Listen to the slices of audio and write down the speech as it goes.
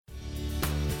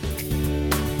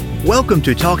Welcome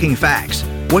to Talking Facts,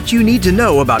 what you need to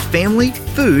know about family,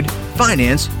 food,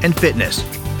 finance, and fitness.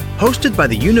 Hosted by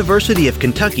the University of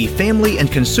Kentucky Family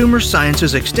and Consumer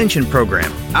Sciences Extension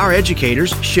Program, our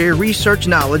educators share research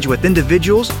knowledge with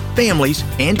individuals, families,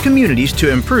 and communities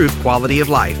to improve quality of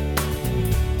life.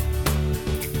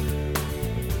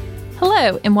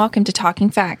 Hello, and welcome to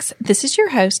Talking Facts. This is your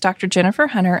host, Dr. Jennifer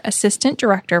Hunter, Assistant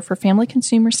Director for Family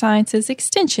Consumer Sciences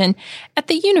Extension at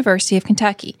the University of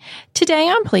Kentucky. Today,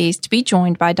 I'm pleased to be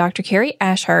joined by Dr. Carrie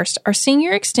Ashurst, our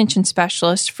Senior Extension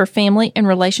Specialist for Family and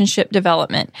Relationship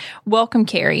Development. Welcome,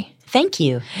 Carrie. Thank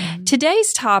you.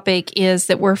 Today's topic is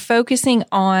that we're focusing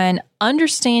on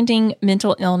understanding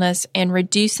mental illness and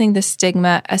reducing the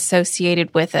stigma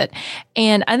associated with it.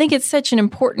 And I think it's such an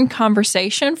important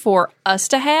conversation for us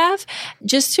to have,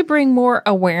 just to bring more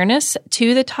awareness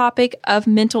to the topic of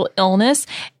mental illness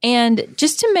and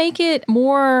just to make it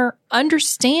more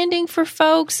understanding for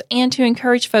folks and to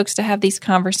encourage folks to have these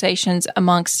conversations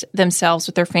amongst themselves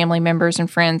with their family members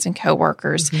and friends and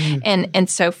coworkers and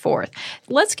so forth.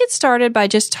 Let's get started by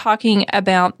just talking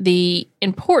about the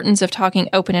importance of talking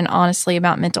open and honestly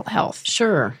about mental health.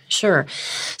 Sure.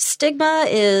 Stigma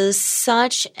is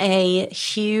such a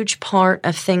huge part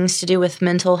of things to do with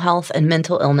mental health and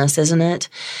mental illness, isn't it?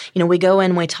 You know, we go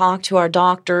in, we talk to our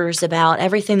doctors about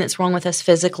everything that's wrong with us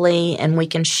physically, and we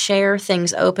can share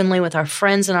things openly with our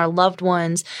friends and our loved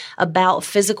ones about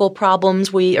physical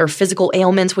problems or physical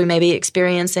ailments we may be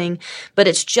experiencing, but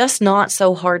it's just not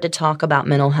so hard to talk about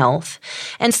mental health.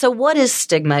 And so what is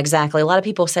stigma exactly? A lot of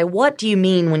people say, what do you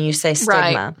mean when you say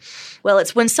stigma? Right. Well,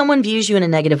 it's when someone views you in a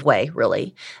negative way,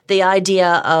 really. The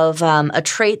idea of a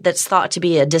trait that's thought to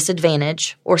be a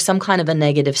disadvantage or some kind of a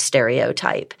negative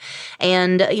stereotype.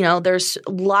 And, you know, there's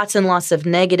lots and lots of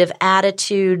negative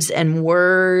attitudes and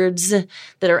words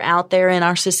that are out there in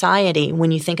our society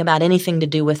when you think about anything to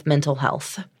do with mental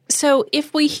health. So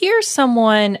if we hear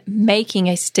someone making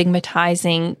a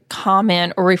stigmatizing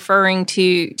comment or referring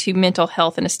to mental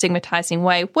health in a stigmatizing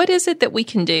way, what is it that we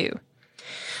can do?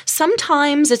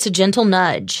 Sometimes it's a gentle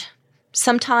nudge.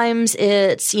 Sometimes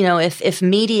it's, you know, if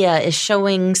media is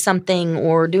showing something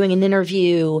or doing an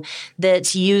interview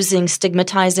that's using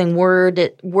stigmatizing words,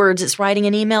 it's writing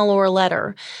an email or a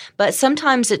letter. But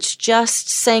sometimes it's just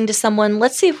saying to someone,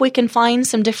 let's see if we can find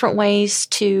some different ways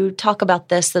to talk about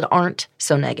this that aren't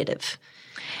so negative.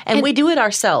 And we do it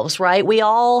ourselves, right? We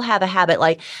all have a habit.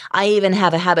 Like I even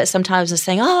have a habit sometimes of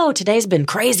saying, oh, today's been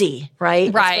crazy,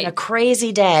 right? Right. It's been a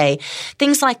crazy day.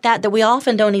 Things like that we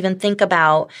often don't even think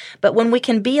about. But when we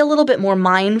can be a little bit more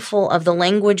mindful of the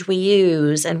language we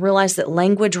use and realize that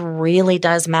language really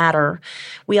does matter,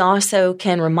 we also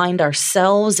can remind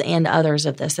ourselves and others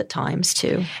of this at times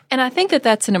too. And I think that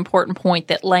that's an important point,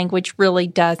 that language really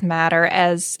does matter.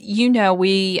 As you know,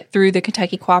 we, through the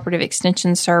Kentucky Cooperative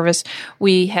Extension Service,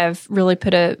 we have really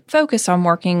put a focus on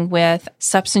working with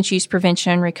substance use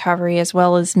prevention, recovery, as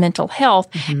well as mental health.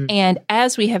 And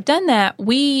as we have done that,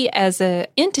 we as an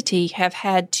entity have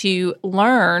had to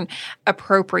learn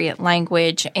appropriate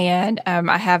language. And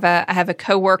I have a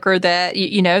coworker that,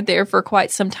 you know, there for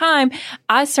quite some time.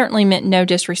 I certainly meant no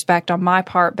disrespect on my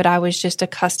part, but I was just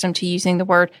accustomed to using the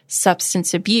word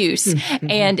substance abuse.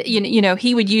 And, you know,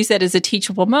 he would use that as a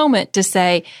teachable moment to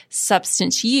say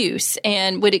substance use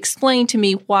and would explain to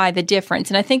me why the difference.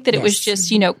 And I think that it was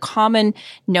just, you know, common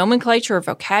nomenclature or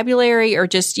vocabulary or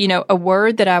just, you know, a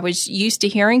word that I was used to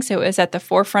hearing. So it was at the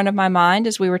forefront of my mind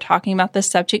as we were talking about this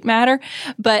subject matter.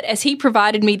 But as he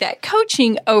provided me that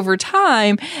coaching over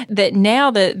time, that now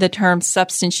the term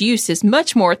substance use is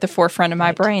much more at the forefront of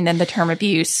my brain than the term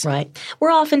abuse. Right.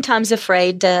 We're oftentimes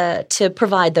afraid to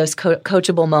provide those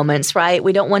coachable moments, right?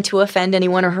 We don't want to offend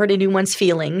anyone or hurt anyone's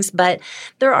feelings, but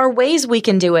there are ways we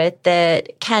can do it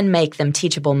that can make them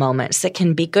teachable moments that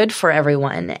can be good for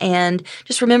everyone. And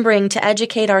just remembering to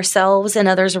educate ourselves and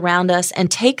others around us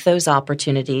and take those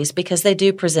opportunities because they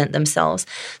do present themselves.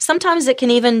 Sometimes it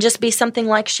can even just be something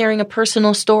like sharing a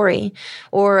personal story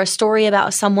or a story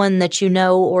about someone that you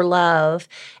know or love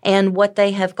and what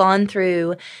they have gone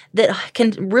through that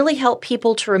can really help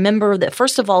people to remember that,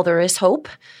 first of all, there is hope.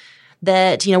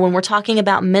 That, you know, when we're talking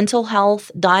about mental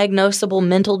health, diagnosable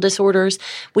mental disorders,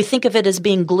 we think of it as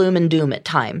being gloom and doom at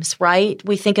times, right?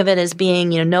 We think of it as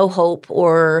being, you know, no hope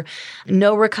or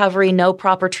no recovery, no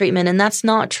proper treatment. And that's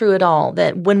not true at all.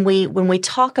 That when we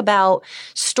talk about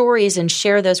stories and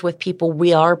share those with people,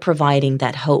 we are providing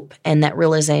that hope and that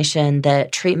realization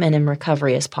that treatment and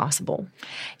recovery is possible.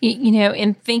 You know,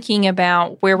 in thinking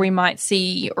about where we might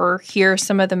see or hear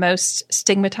some of the most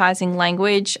stigmatizing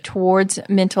language towards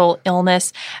mental illness,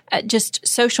 illness, just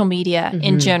social media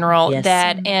in general. Yes.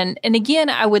 And again,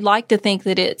 I would like to think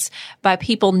that it's by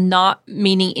people not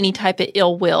meaning any type of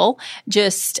ill will,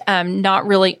 just not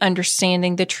really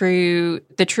understanding the true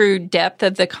depth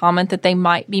of the comment that they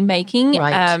might be making.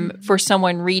 Right. For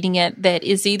someone reading it that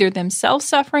is either themselves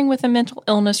suffering with a mental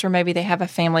illness or maybe they have a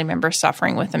family member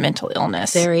suffering with a mental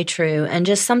illness. Very true. And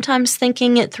just sometimes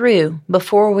thinking it through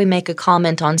before we make a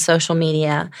comment on social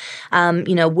media.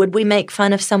 Would we make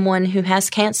fun of someone who has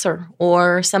cancer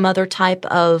or some other type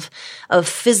of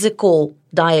physical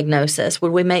diagnosis?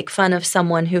 Would we make fun of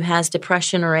someone who has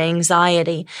depression or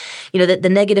anxiety? That the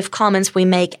negative comments we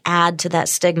make add to that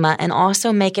stigma and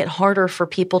also make it harder for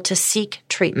people to seek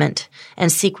treatment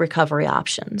and seek recovery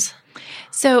options.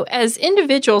 So as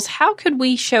individuals, how could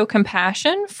we show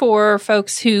compassion for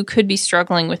folks who could be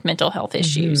struggling with mental health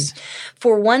issues?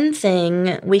 For one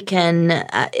thing, we can,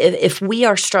 if we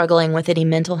are struggling with any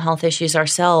mental health issues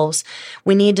ourselves,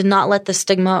 we need to not let the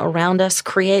stigma around us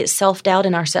create self-doubt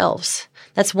in ourselves.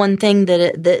 That's one thing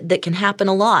that can happen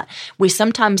a lot. We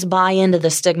sometimes buy into the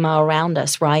stigma around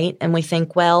us, right? And we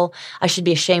think, well, I should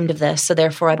be ashamed of this, so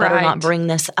therefore I better not bring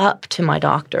this up to my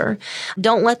doctor.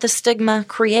 Don't let the stigma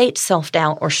create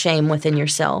self-doubt or shame within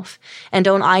yourself, and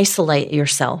don't isolate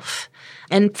yourself.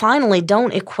 And finally,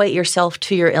 don't equate yourself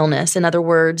to your illness. In other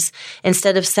words,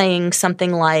 instead of saying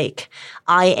something like,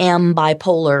 I am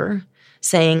bipolar,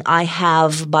 saying, I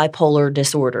have bipolar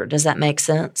disorder. Does that make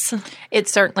sense? It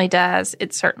certainly does.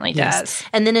 It certainly does.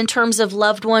 And then in terms of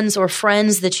loved ones or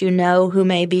friends that you know who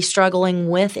may be struggling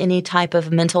with any type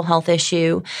of mental health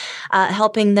issue,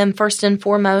 helping them first and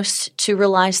foremost to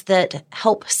realize that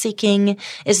help seeking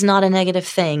is not a negative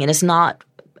thing. It is not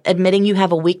admitting you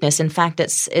have a weakness. In fact,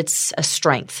 it's a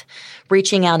strength.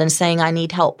 Reaching out and saying, I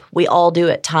need help. We all do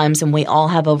at times, and we all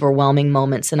have overwhelming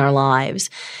moments in our lives.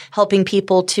 Helping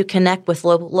people to connect with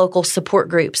local support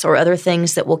groups or other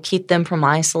things that will keep them from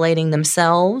isolating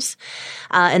themselves.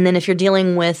 And then if you're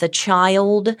dealing with a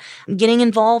child, getting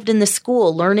involved in the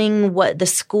school, learning what the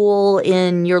school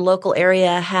in your local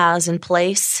area has in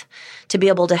place to be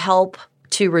able to help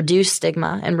to reduce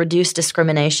stigma and reduce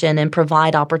discrimination and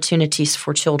provide opportunities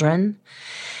for children.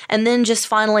 And then just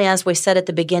finally, as we said at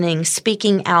the beginning,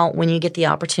 speaking out when you get the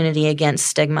opportunity against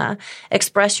stigma.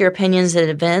 Express your opinions at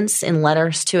events, in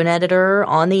letters to an editor,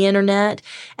 on the internet,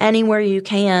 anywhere you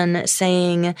can,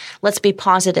 saying, let's be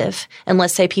positive and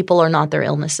let's say people are not their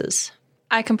illnesses.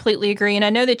 I completely agree. And I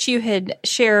know that you had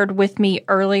shared with me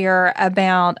earlier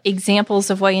about examples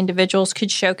of way individuals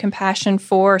could show compassion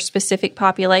for specific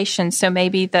populations. So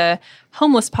maybe the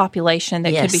homeless population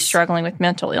that could be struggling with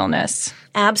mental illness.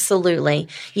 Absolutely.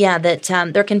 Yeah,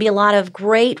 that there can be a lot of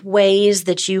great ways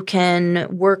that you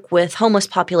can work with homeless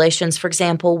populations, for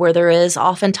example, where there is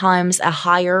oftentimes a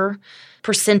higher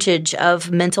percentage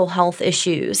of mental health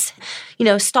issues.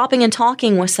 Stopping and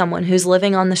talking with someone who's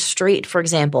living on the street, for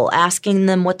example, asking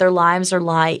them what their lives are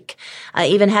like,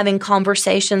 even having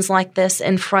conversations like this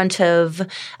in front of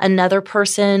another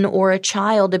person or a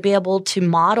child to be able to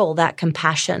model that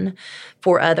compassion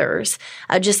for others.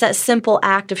 Just that simple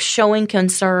act of showing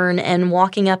concern and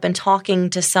walking up and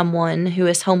talking to someone who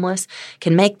is homeless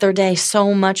can make their day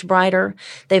so much brighter.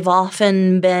 They've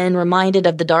often been reminded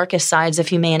of the darkest sides of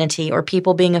humanity or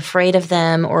people being afraid of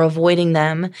them or avoiding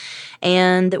them.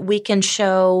 And we can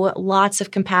show lots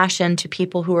of compassion to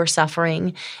people who are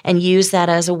suffering and use that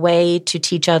as a way to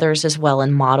teach others as well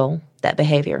and model that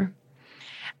behavior.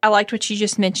 I liked what you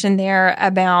just mentioned there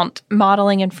about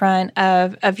modeling in front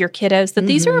of your kiddos, that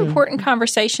these are important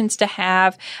conversations to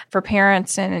have for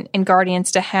parents and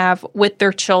guardians to have with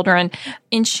their children,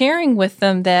 in sharing with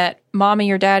them that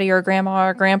mommy or daddy or grandma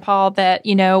or grandpa, that,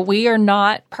 we are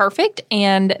not perfect,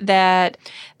 and that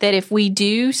if we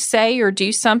do say or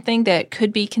do something that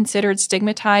could be considered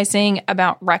stigmatizing,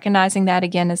 about recognizing that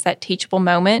again as that teachable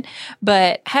moment,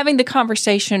 but having the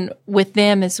conversation with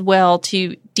them as well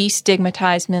to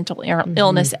destigmatize mental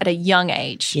illness at a young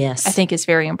age, I think is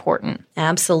very important.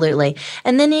 Absolutely.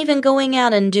 And then even going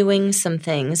out and doing some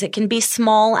things. It can be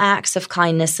small acts of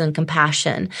kindness and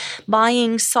compassion.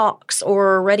 Buying socks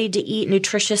or ready-to-eat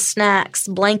nutritious snacks,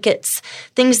 blankets,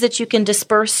 things that you can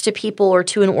disperse to people or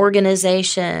to an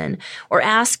organization, or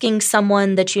asking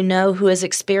someone that you know who has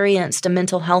experienced a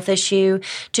mental health issue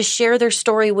to share their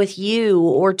story with you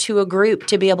or to a group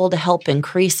to be able to help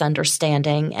increase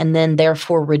understanding and then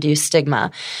therefore reduce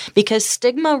stigma. Because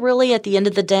stigma really at the end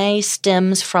of the day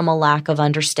stems from a lack of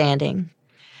understanding.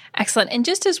 Excellent. And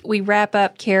just as we wrap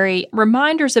up, Carrie,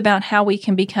 reminders about how we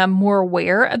can become more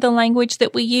aware of the language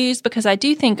that we use, because I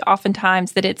do think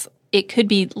oftentimes that it's it could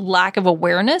be lack of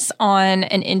awareness on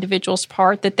an individual's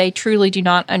part that they truly do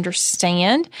not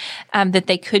understand that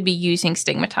they could be using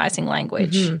stigmatizing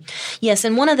language. Mm-hmm. Yes,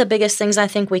 and one of the biggest things I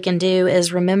think we can do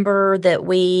is remember that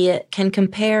we can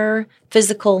compare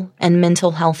physical and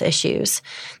mental health issues.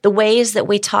 The ways that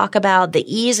we talk about the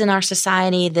ease in our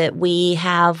society that we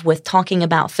have with talking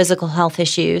about physical health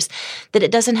issues, that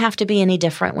it doesn't have to be any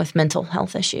different with mental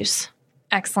health issues.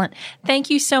 Excellent. Thank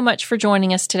you so much for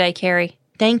joining us today, Carrie.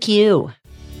 Thank you.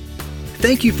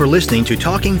 Thank you for listening to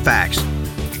Talking Facts.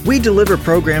 We deliver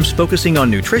programs focusing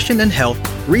on nutrition and health,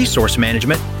 resource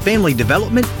management, family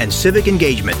development, and civic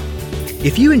engagement.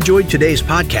 If you enjoyed today's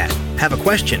podcast, have a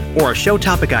question, or a show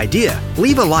topic idea,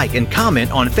 leave a like and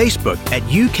comment on Facebook at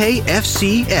UKFCSEXT.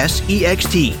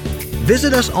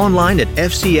 Visit us online at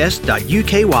fcs.uky.edu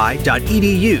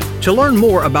to learn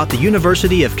more about the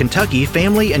University of Kentucky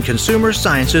Family and Consumer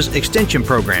Sciences Extension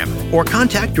Program, or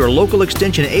contact your local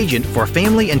extension agent for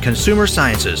Family and Consumer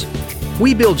Sciences.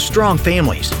 We build strong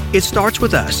families. It starts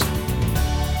with us.